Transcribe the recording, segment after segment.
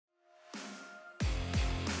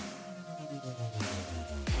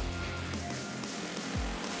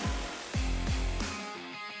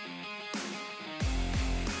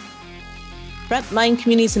Frontline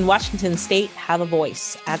communities in Washington state have a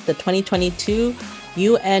voice at the 2022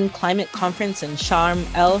 UN Climate Conference in Sharm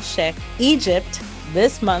el-Sheikh, Egypt,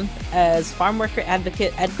 this month, as farm worker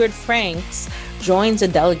advocate Edgar Franks joins a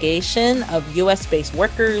delegation of U.S.-based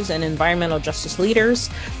workers and environmental justice leaders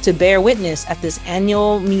to bear witness at this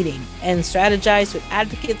annual meeting and strategize with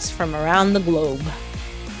advocates from around the globe.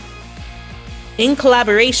 In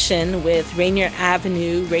collaboration with Rainier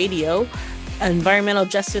Avenue Radio, Environmental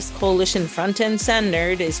Justice Coalition Front End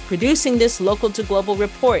Standard is producing this local to global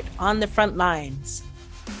report on the front lines.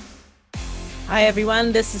 Hi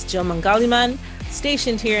everyone, this is Jill Mangaliman,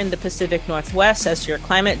 stationed here in the Pacific Northwest as your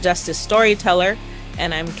climate justice storyteller,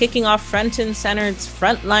 and I'm kicking off Front End Centered's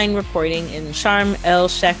frontline reporting in Sharm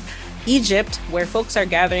el-Sheikh, Egypt, where folks are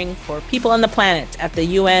gathering for people on the planet at the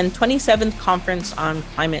UN 27th Conference on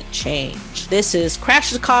Climate Change. This is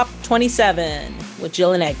Crash the Cop 27 with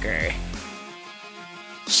Jill and Edgar.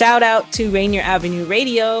 Shout out to Rainier Avenue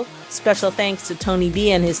Radio. Special thanks to Tony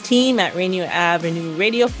B and his team at Rainier Avenue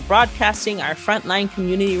Radio for broadcasting our frontline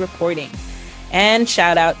community reporting. And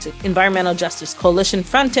shout out to Environmental Justice Coalition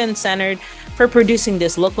Front End Centered for producing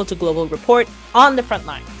this local to global report on the front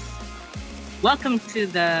lines. Welcome to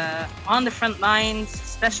the On the Front Lines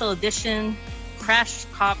special edition Crash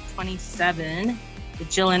Cop 27 with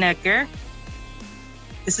Jill and Edgar.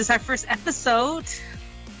 This is our first episode.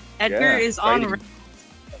 Edgar is on.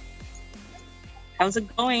 How's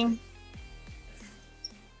it going?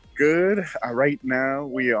 Good. Right now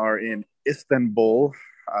we are in Istanbul,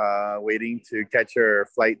 waiting to catch our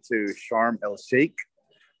flight to Sharm el-Sheikh.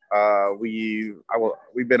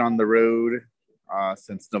 We've been on the road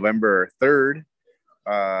since November 3rd,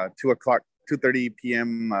 2:30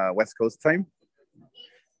 p.m. West Coast time.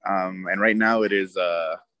 And right now it is,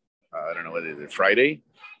 I don't know what it is, Friday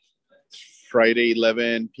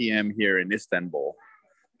 11 p.m. here in Istanbul.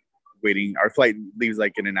 Waiting, our flight leaves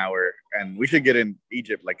like in an hour, and we should get in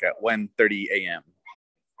Egypt like at 1:30 a.m.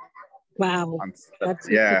 Wow, that's such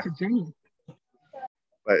a journey.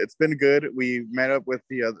 But it's been good. We met up with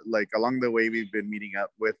the other, along the way, we've been meeting up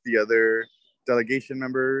with the other delegation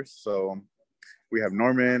members. So we have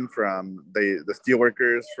Norman from the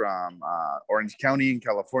steelworkers from Orange County in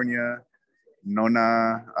California,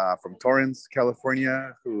 Nona from Torrance,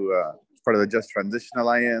 California, who is part of the Just Transition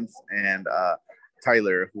Alliance, and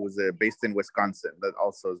Tyler, who is based in Wisconsin, that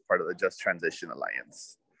also is part of the Just Transition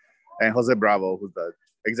Alliance, and Jose Bravo, who's the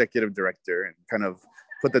executive director, and kind of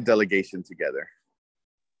put the delegation together.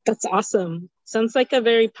 That's awesome. Sounds like a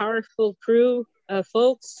very powerful crew of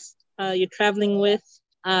folks you're traveling with.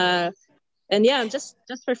 And yeah, just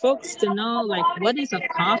for folks to know, what is a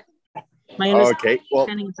COP? My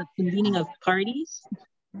understanding is a convening of parties.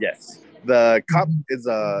 Yes, the COP is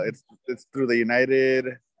it's through the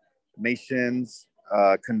United Nations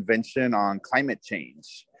Convention on Climate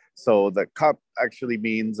Change. So the COP actually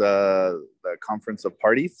means the Conference of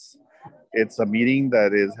Parties. It's a meeting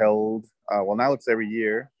that is held, now it's every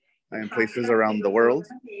year in places around the world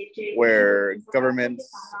where governments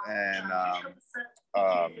and,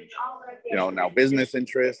 now business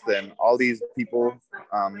interests and all these people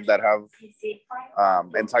that have,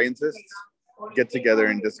 and scientists get together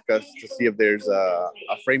and discuss to see if there's a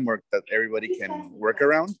framework that everybody can work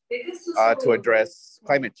around to address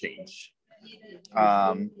climate change.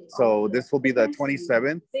 So this will be the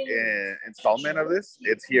 27th installment of this.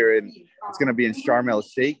 It's going to be in Sharm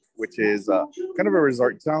el-Sheikh, which is kind of a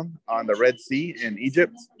resort town on the Red Sea in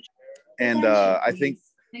Egypt. And I think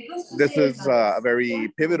this is a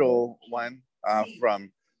very pivotal one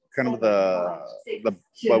from kind of the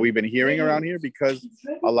what we've been hearing around here, because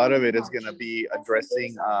a lot of it is going to be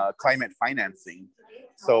addressing climate financing.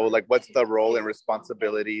 So what's the role and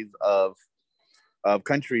responsibilities of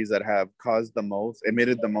countries that have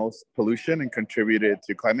emitted the most pollution and contributed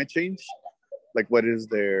to climate change? What is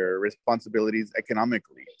their responsibilities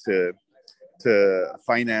economically to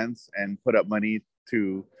finance and put up money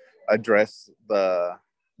to address the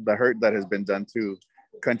hurt that has been done to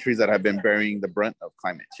countries that have been bearing the brunt of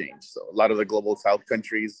climate change? So a lot of the global south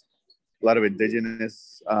countries, a lot of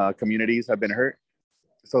indigenous communities have been hurt.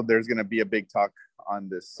 So there's going to be a big talk on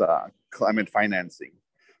this climate financing.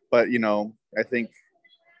 But, I think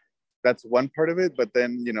that's one part of it. But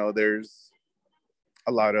then, there's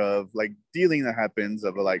a lot of dealing that happens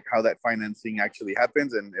of how that financing actually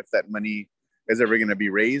happens, and if that money is ever going to be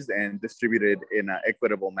raised and distributed in an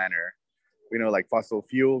equitable manner. We know fossil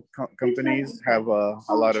fuel companies have a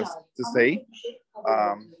lot to say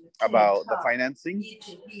about the financing.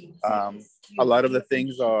 A lot of the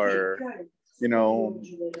things are,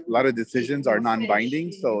 a lot of decisions are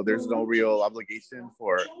non-binding, so there's no real obligation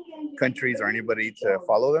for countries or anybody to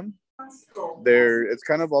follow them. it's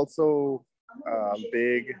kind of also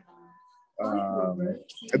big.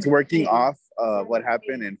 It's working off what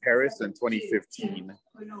happened in Paris in 2015,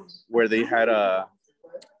 where they had a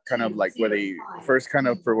kind of like where they first kind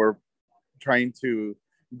of were trying to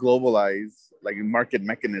globalize like market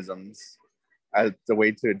mechanisms as the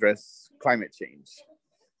way to address climate change.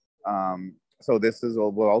 So this is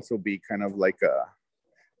will also be kind of like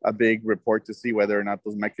a big report to see whether or not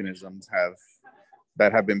those mechanisms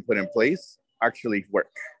have been put in place actually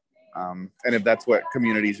work, and if that's what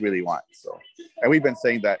communities really want. So, and we've been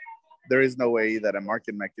saying that there is no way that a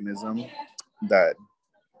market mechanism that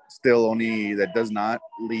that does not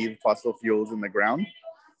leave fossil fuels in the ground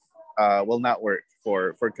will not work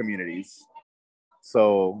for communities.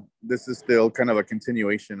 So this is still kind of a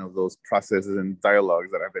continuation of those processes and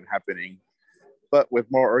dialogues that have been happening, but with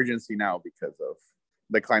more urgency now because of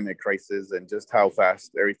the climate crisis and just how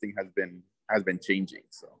fast everything has been changing.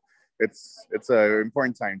 So it's an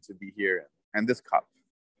important time to be here and this COP.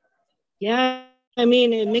 Yeah, I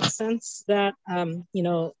mean, it makes sense that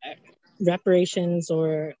reparations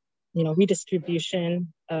or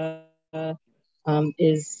redistribution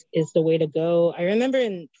is the way to go. I remember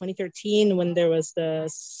in 2013 when there was the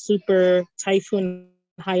super typhoon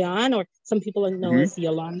Haiyan, or some people know as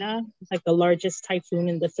Yolanda. It's like the largest typhoon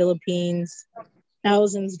in the Philippines.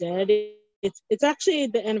 Thousands dead. It's actually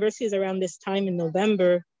the anniversary is around this time in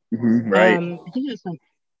November. Right. I think it was like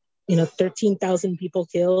 13,000 people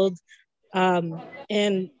killed.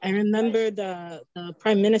 And I remember the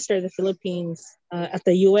prime minister of the Philippines at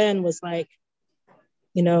the UN was like,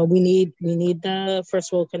 we need the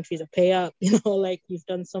first world countries to pay up. Like we've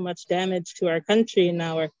done so much damage to our country, and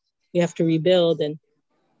now we have to rebuild. And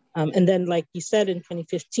then, like you said, in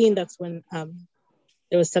 2015, that's when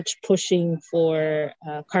there was such pushing for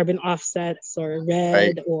carbon offsets or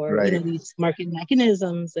RED or these market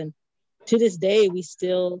mechanisms. And to this day, we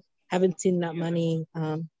still haven't seen that money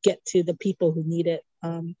get to the people who need it.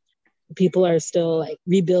 People are still like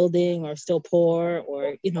rebuilding or still poor,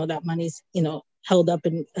 or that money's held up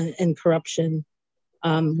in corruption.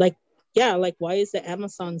 Like why is the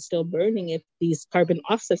Amazon still burning if these carbon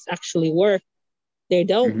offsets actually work? They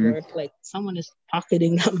don't work. Like someone is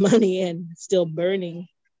pocketing that money and still burning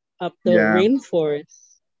up the rainforest.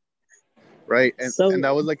 Right. And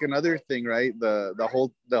that was like another thing, right? The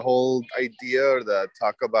whole idea or the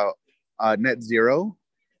talk about net zero.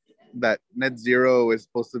 That net zero is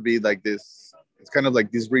supposed to be like this. It's kind of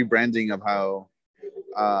like this rebranding of how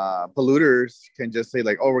polluters can just say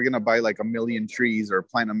like, oh, we're gonna buy like 1 million trees or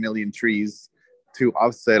plant 1 million trees to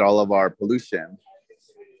offset all of our pollution,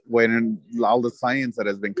 when all the science that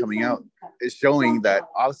has been coming out is showing that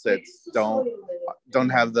offsets don't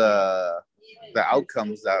have the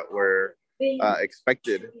outcomes that were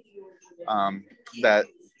expected. That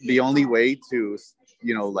the only way to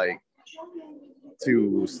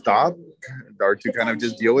to stop or to kind of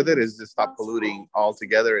just deal with it is to stop polluting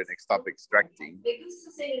altogether and stop extracting.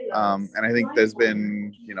 And I think there's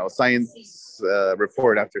been science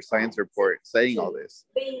report after science report saying all this,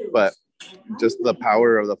 but just the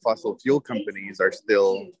power of the fossil fuel companies are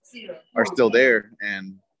still there,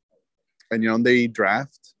 and they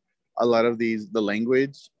draft a lot of the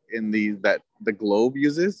language that the globe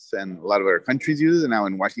uses and a lot of our countries use, and now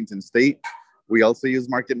in Washington State we also use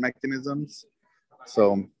market mechanisms.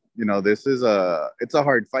 So this is it's a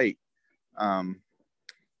hard fight,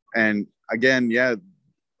 and again,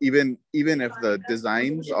 even if the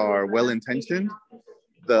designs are well intentioned,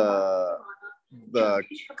 the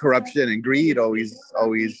corruption and greed always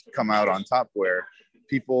come out on top, where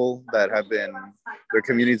people that their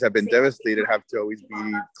communities have been devastated have to always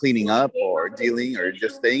be cleaning up or dealing or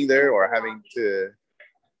just staying there or having to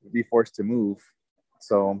be forced to move.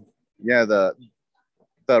 So the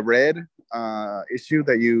RED issue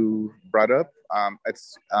that you brought up,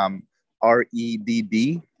 it's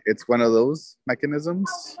REDD. It's one of those mechanisms,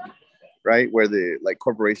 right, where the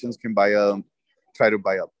corporations can try to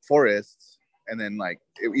buy up forests, and then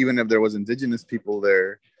even if there was indigenous people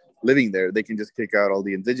there living there, they can just kick out all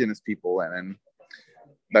the indigenous people, and then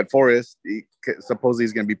that forest supposedly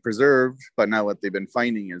is going to be preserved. But now what they've been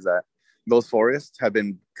finding is that those forests have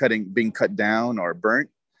been being cut down or burnt,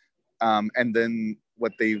 and then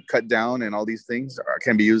what they've cut down and all these things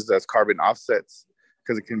can be used as carbon offsets,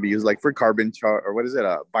 because it can be used for carbon char, or what is it,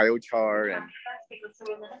 biochar, and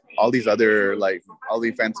all these other all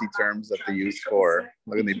the fancy terms that they use for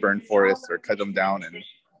when they burn forests or cut them down and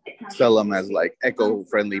sell them as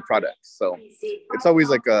eco-friendly products. So it's always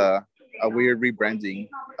a weird rebranding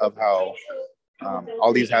of how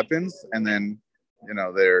all these happens, and then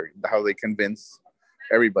how they convince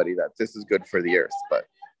everybody that this is good for the earth. But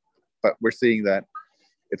but we're seeing that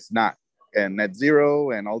it's not. And net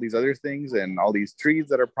zero and all these other things and all these trees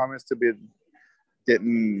that are promised to be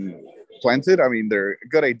getting planted. I mean, they're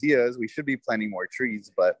good ideas. We should be planting more trees,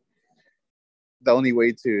 but the only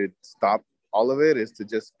way to stop all of it is to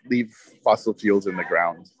just leave fossil fuels in the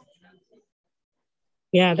ground.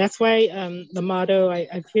 Yeah, that's why the motto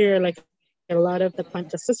I hear like a lot of the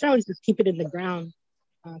climate justice rallies just keep it in the ground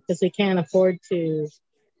because they can't afford to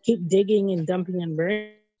keep digging and dumping and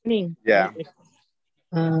burning. Yeah. Right?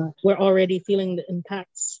 We're already feeling the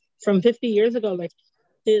impacts from 50 years ago. Like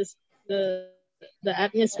this, the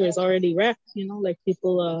atmosphere is already wrecked. You know, like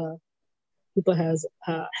people has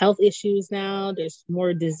health issues now. There's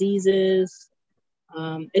more diseases.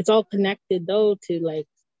 It's all connected though to like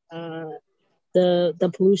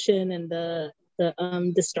the pollution and the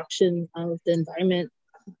destruction of the environment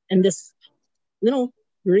and this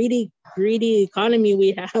greedy economy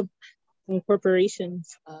we have from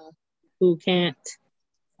corporations who can't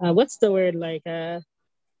what's the word like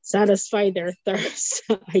satisfy their thirst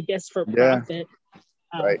I guess for profit.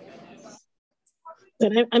 Right.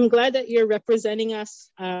 But I'm glad that you're representing us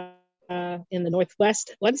in the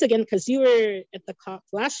Northwest once again, because you were at the COP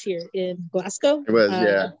last year in Glasgow. It was,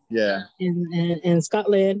 in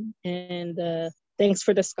Scotland, and thanks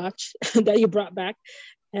for the scotch that you brought back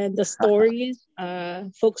and the stories.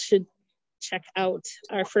 Folks should check out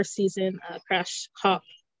our first season, Crash COP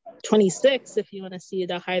 26, if you want to see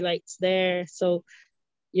the highlights there. So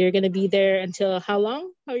you're going to be there until how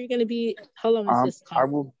long? How long is this COP? I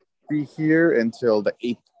will be here until the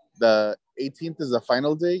 8th. The 18th is the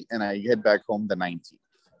final day, and I head back home the 19th.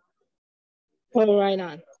 Oh, right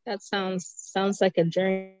on. That sounds like a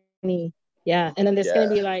journey. Yeah, and then there's going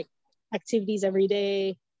to be like activities every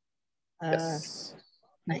day. Yes.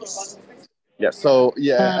 Nice. Yeah. So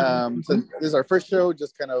so this is our first show,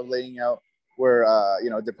 just kind of laying out where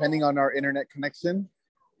depending on our internet connection,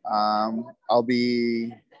 I'll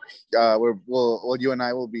be you and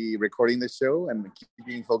I will be recording the show and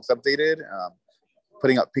keeping folks updated,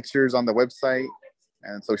 putting up pictures on the website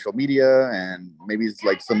and social media, and maybe it's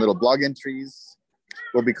like some little blog entries.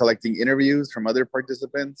 We'll be collecting interviews from other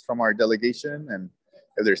participants from our delegation, and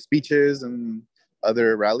if there's speeches and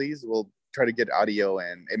other rallies, we'll try to get audio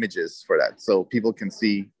and images for that so people can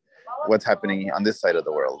see what's happening on this side of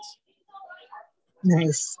the world.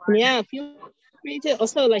 Nice. Yeah, feel free to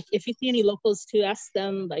also, like, if you see any locals, to ask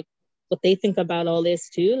them like what they think about all this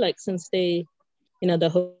too, like, since they, the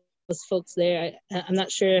host folks there, I'm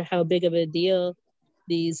not sure how big of a deal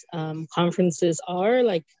these conferences are,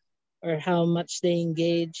 like, or how much they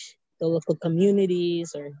engage the local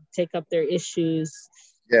communities or take up their issues.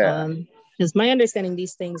 Because my understanding,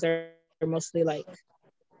 these things are mostly like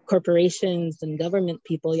corporations and government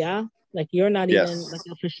people. Yeah, like you're not even like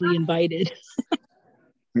officially invited.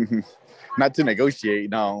 Not to negotiate,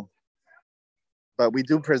 no, but we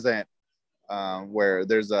do present where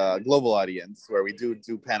there's a global audience, where we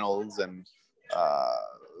do panels and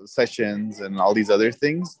sessions and all these other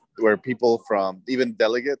things, where people from, even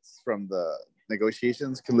delegates from the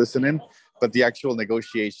negotiations can listen in. But the actual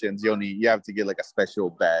negotiations, you have to get like a special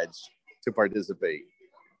badge to participate.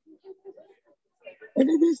 What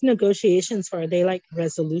are these negotiations for? Are they like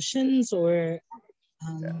resolutions or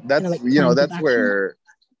that's like that's where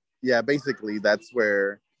basically that's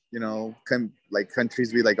where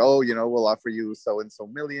countries be like, oh, we'll offer you so and so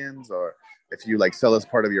millions, or if you like sell us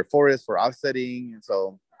part of your forest for offsetting. And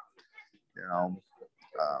so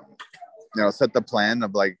set the plan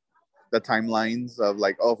of like the timelines of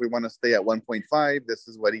like, oh, if we want to stay at 1.5, this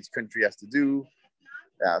is what each country has to do.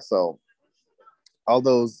 So all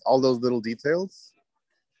those little details,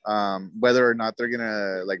 whether or not they're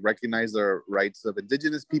gonna like recognize the rights of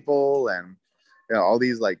indigenous people, and all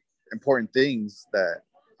these like important things that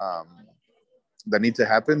need to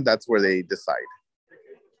happen, that's where they decide.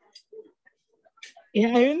 Yeah,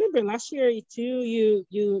 I remember last year too,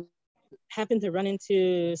 you happened to run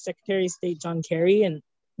into Secretary of State John Kerry, and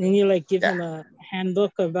then you like give him a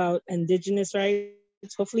handbook about indigenous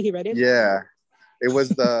rights. Hopefully he read it. Yeah, it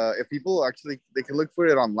was if people actually, they can look for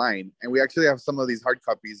it online, and we actually have some of these hard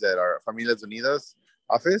copies at our Familias Unidas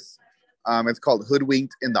office. It's called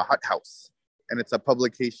Hoodwinked in the Hot House, and it's a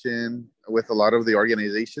publication with a lot of the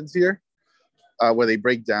organizations here, where they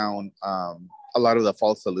break down a lot of the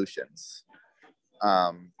false solutions.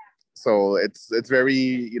 So it's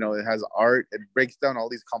very, it has art. It breaks down all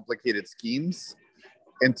these complicated schemes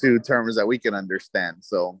into terms that we can understand.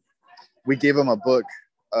 So we gave them a book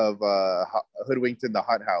of Hoodwinked in the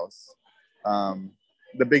Hot House.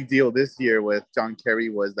 The big deal this year with John Kerry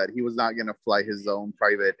was that he was not going to fly his own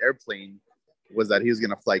private airplane, was that he was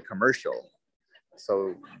going to fly commercial.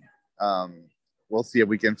 So We'll see if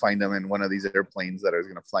we can find him in one of these airplanes that are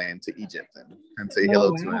going to fly into Egypt and say Oh,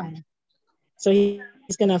 hello to wow. him. So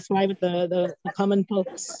he's gonna fly with the common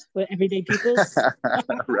folks, with everyday peoples.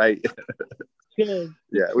 Right. Good.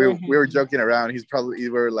 Yeah, Good we for were him. joking around. He's probably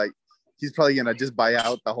gonna just buy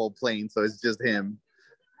out the whole plane, so it's just him.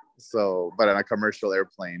 So, but on a commercial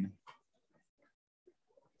airplane.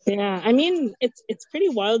 Yeah, I mean it's pretty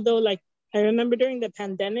wild though. Like I remember during the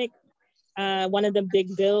pandemic, one of the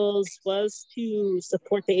big bills was to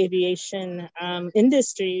support the aviation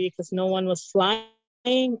industry because no one was flying.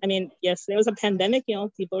 I mean, yes, there was a pandemic,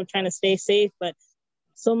 people were trying to stay safe, but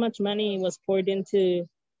so much money was poured into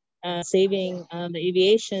saving the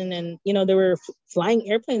aviation. And, there were flying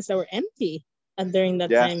airplanes that were empty during that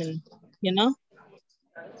Yeah. time. And, you know,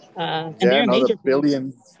 and Yeah, they're a no, the major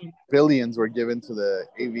player. billions were given to the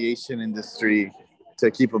aviation industry to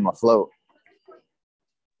keep them afloat.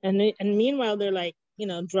 And meanwhile, they're like,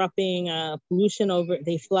 dropping pollution over.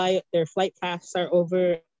 Their flight paths are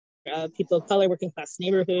over people of color, working class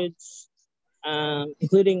neighborhoods,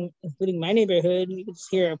 including my neighborhood. You can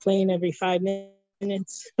just hear a plane every 5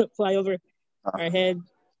 minutes fly over our head.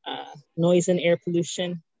 Noise and air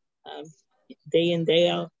pollution, day in day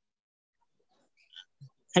out,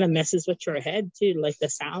 kind of messes with your head too, like the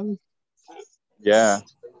sound. Yeah.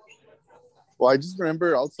 Well, I just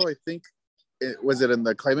remember also, I think, was it in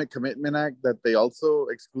the Climate Commitment Act that they also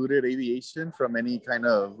excluded aviation from any kind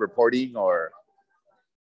of reporting or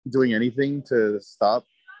doing anything to stop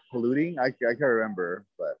polluting? I can't remember,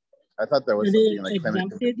 but I thought that was something like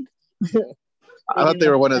exempted? I thought they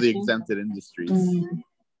were one of the exempted industries.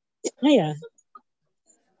 Oh, yeah.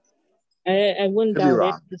 I wouldn't Could be doubt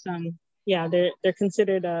wrong. it. Yeah, they're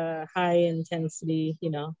considered a high intensity,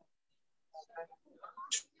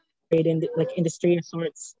 trade in like industry of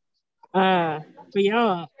sorts. But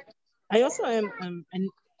yeah, I also am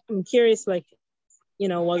I'm curious, like,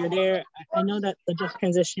 while you're there, I know that the Just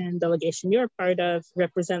Transition delegation you're a part of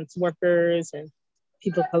represents workers and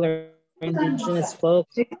people of color, indigenous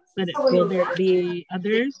folks. But will there be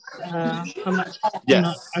others?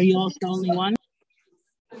 Yes. Are you also the only one?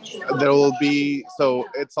 There will be, so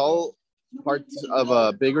it's all parts of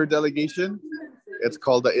a bigger delegation. It's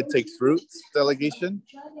called the It Takes Roots delegation.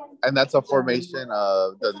 And that's a formation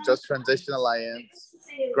of the Just Transition Alliance,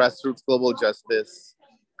 Grassroots Global Justice,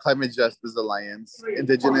 Climate Justice Alliance,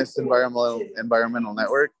 Indigenous Environmental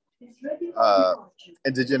Network,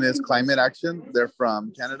 Indigenous Climate Action. They're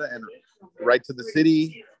from Canada, and Right to the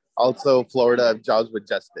City. Also, Florida Jobs with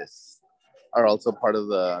Justice are also part of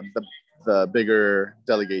the bigger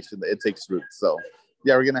delegation that It Takes Roots. So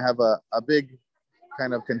yeah, we're gonna have a big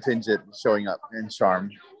kind of contingent showing up in Sharm,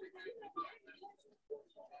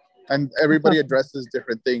 and everybody addresses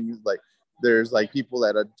different things. Like there's like people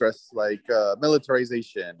that address like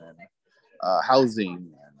militarization and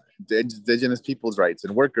housing and indigenous people's rights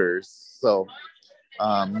and workers. So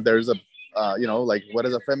there's like what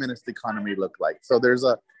does a feminist economy look like? So there's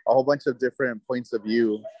a whole bunch of different points of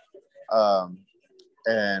view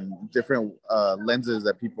and different lenses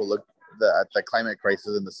that people look at the climate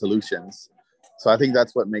crisis and the solutions. So I think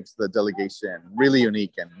that's what makes the delegation really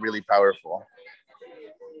unique and really powerful.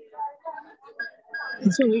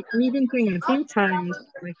 And so we've been saying a few times,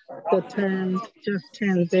 like the term just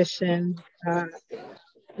transition.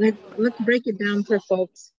 Let's break it down for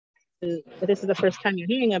folks. If this is the first time you're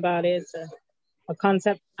hearing about it, it's a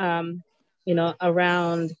concept,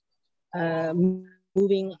 around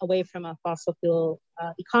moving away from a fossil fuel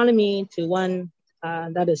economy to one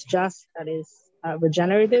that is just, that is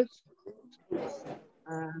regenerative.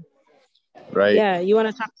 Right. Yeah, you want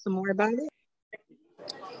to talk some more about it?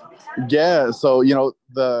 Yeah, so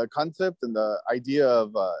the concept and the idea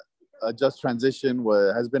of a just transition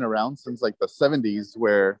has been around since like the 70s,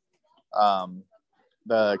 where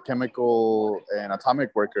the chemical and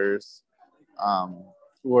atomic workers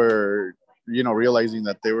were realizing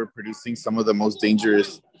that they were producing some of the most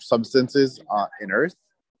dangerous substances in Earth,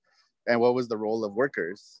 and what was the role of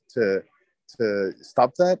workers to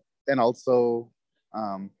stop that, and also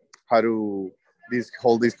how to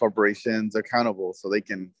hold these corporations accountable so they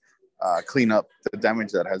can clean up the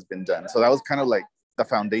damage that has been done. So that was kind of like the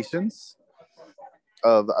foundations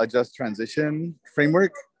of a just transition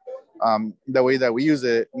framework. The way that we use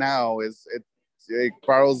it now is it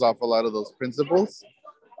borrows off a lot of those principles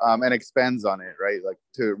and expands on it, right? Like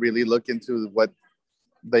to really look into what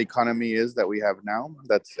the economy is that we have now.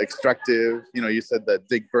 That's extractive. You said the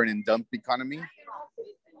dig, burn, and dump economy.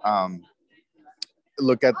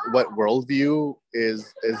 Look at what worldview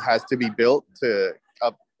has to be built to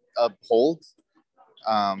uphold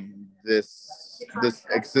this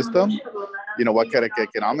system, what kind of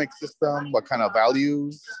economic system, what kind of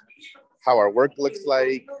values, how our work looks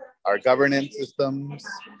like, our governance systems,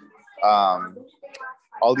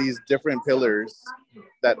 all these different pillars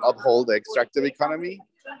that uphold the extractive economy.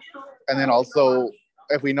 And then also,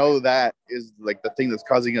 if we know that is like the thing that's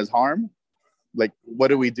causing us harm, like what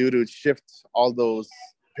do we do to shift all those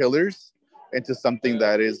pillars into something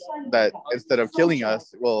that instead of killing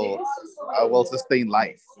us will sustain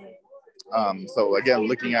life. So again,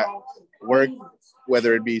 looking at work,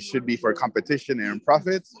 whether should be for competition and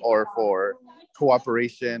profits or for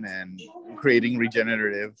cooperation and creating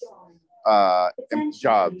regenerative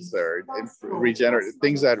jobs or regenerative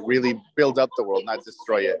things that really build up the world, not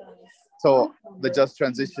destroy it. So the just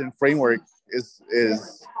transition framework is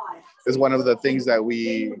one of the things that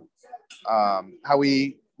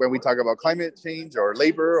when we talk about climate change or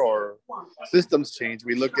labor or systems change,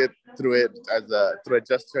 we look at through it through a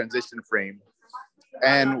just transition frame.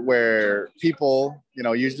 And where people,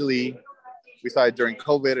 usually we saw it during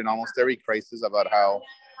COVID and almost every crisis about how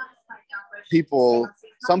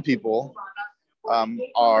some people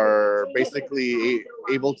are basically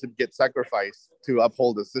able to get sacrificed to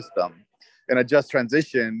uphold the system. In a just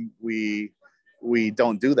transition, we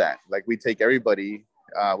don't do that. Like we take everybody,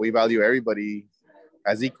 we value everybody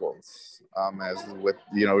as equals, as with,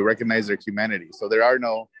 we recognize their humanity. So there are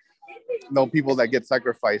no people that get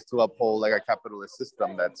sacrificed to uphold like a capitalist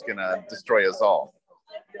system that's gonna destroy us all.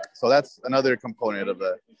 So that's another component of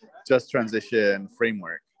the just transition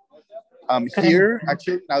framework. Here,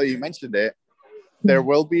 actually, now that you mentioned it,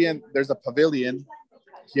 there's a pavilion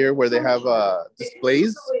here where they have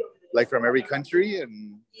displays like from every country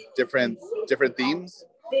and different themes.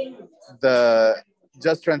 The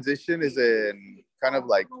just transition is in kind of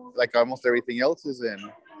like almost everything else is in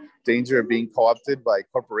danger of being co-opted by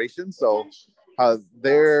corporations. So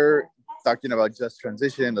they're talking about just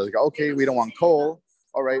transition. They're like, okay, we don't want coal.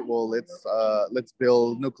 All right, well, let's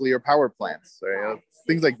build nuclear power plants. Right?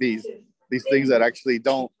 Things like these things that actually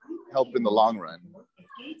don't help in the long run.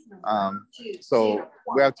 So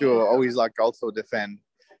we have to always also defend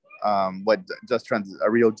what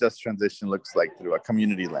a real just transition looks like through a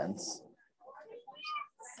community lens.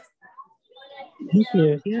 Thank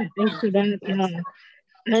you. Yeah, thanks for that.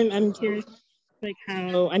 I'm curious, like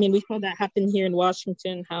how, we saw that happen here in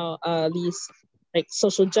Washington, how these like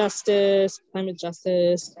social justice, climate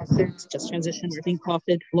justice, just transition were being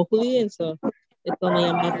co-opted locally. And so it's only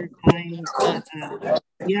a matter of time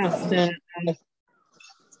that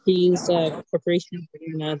these corporations are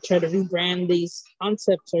going to try to rebrand these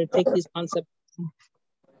concepts or take these concepts.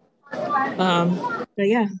 But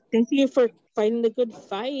yeah, thank you for fighting the good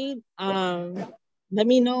fight. Let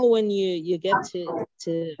me know when you get to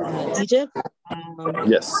Egypt.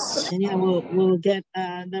 Yes. And yeah, we'll get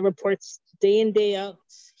the reports day in, day out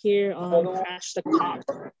here on Crash the COP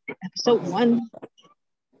episode 1.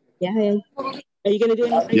 Yeah. Are you gonna do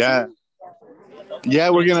anything? Yeah,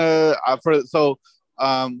 we're gonna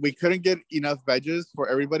we couldn't get enough badges for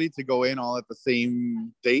everybody to go in all at the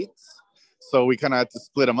same dates, so we kind of had to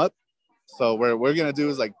split them up. So what we're gonna do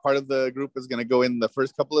is like part of the group is gonna go in the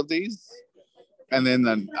first couple of days, and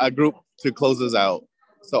then a group to close us out.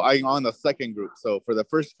 So I'm on the second group. So for the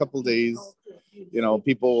first couple of days,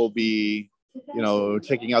 people will be,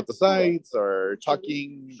 checking out the sites or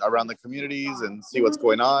talking around the communities and see what's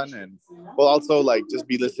going on. And we'll also just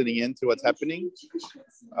be listening into what's happening.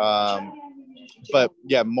 But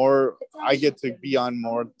yeah, I get to be on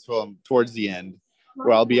more towards the end,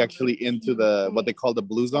 where I'll be actually into what they call the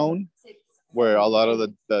blue zone, where a lot of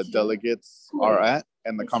the delegates are at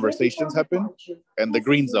and the conversations happen, and the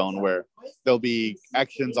green zone, where there'll be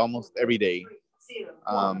actions almost every day.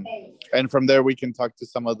 And from there, we can talk to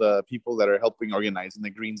some of the people that are helping organize in the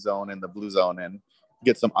green zone and the blue zone and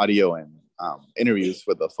get some audio and interviews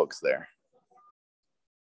with the folks there.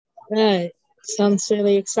 Right. Sounds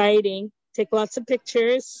really exciting. Take lots of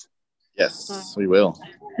pictures. Yes, we will.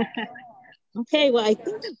 Okay, well, I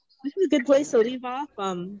think this is a good place to leave off.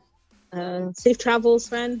 Safe travels,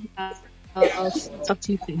 friend. I'll talk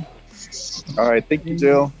to you soon. All right. Thank you,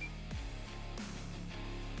 Jill.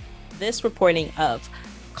 This reporting of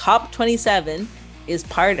COP27 is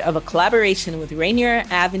part of a collaboration with Rainier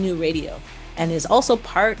Avenue Radio and is also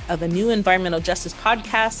part of a new environmental justice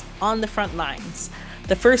podcast, On the Front Lines.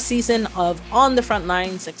 The first season of On the Front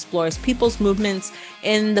Lines explores people's movements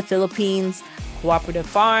in the Philippines, cooperative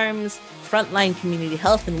farms, frontline community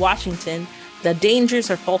health in Washington, the dangers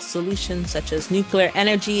of false solutions such as nuclear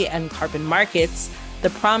energy and carbon markets, the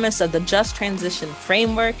promise of the just transition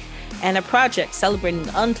framework, and a project celebrating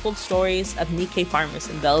the untold stories of Nikkei farmers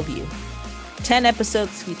in Bellevue. 10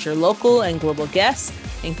 episodes feature local and global guests,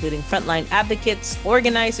 including frontline advocates,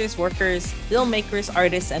 organizers, workers, filmmakers,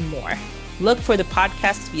 artists, and more. Look for the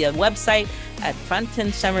podcast via website at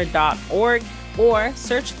frontandcenter.org or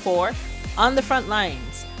search for On the Front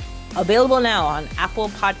Lines. Available now on Apple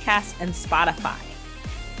Podcasts and Spotify.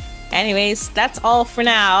 Anyways, that's all for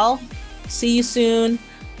now. See you soon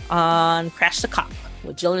on Crash the Cop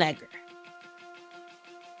with Jill Negri.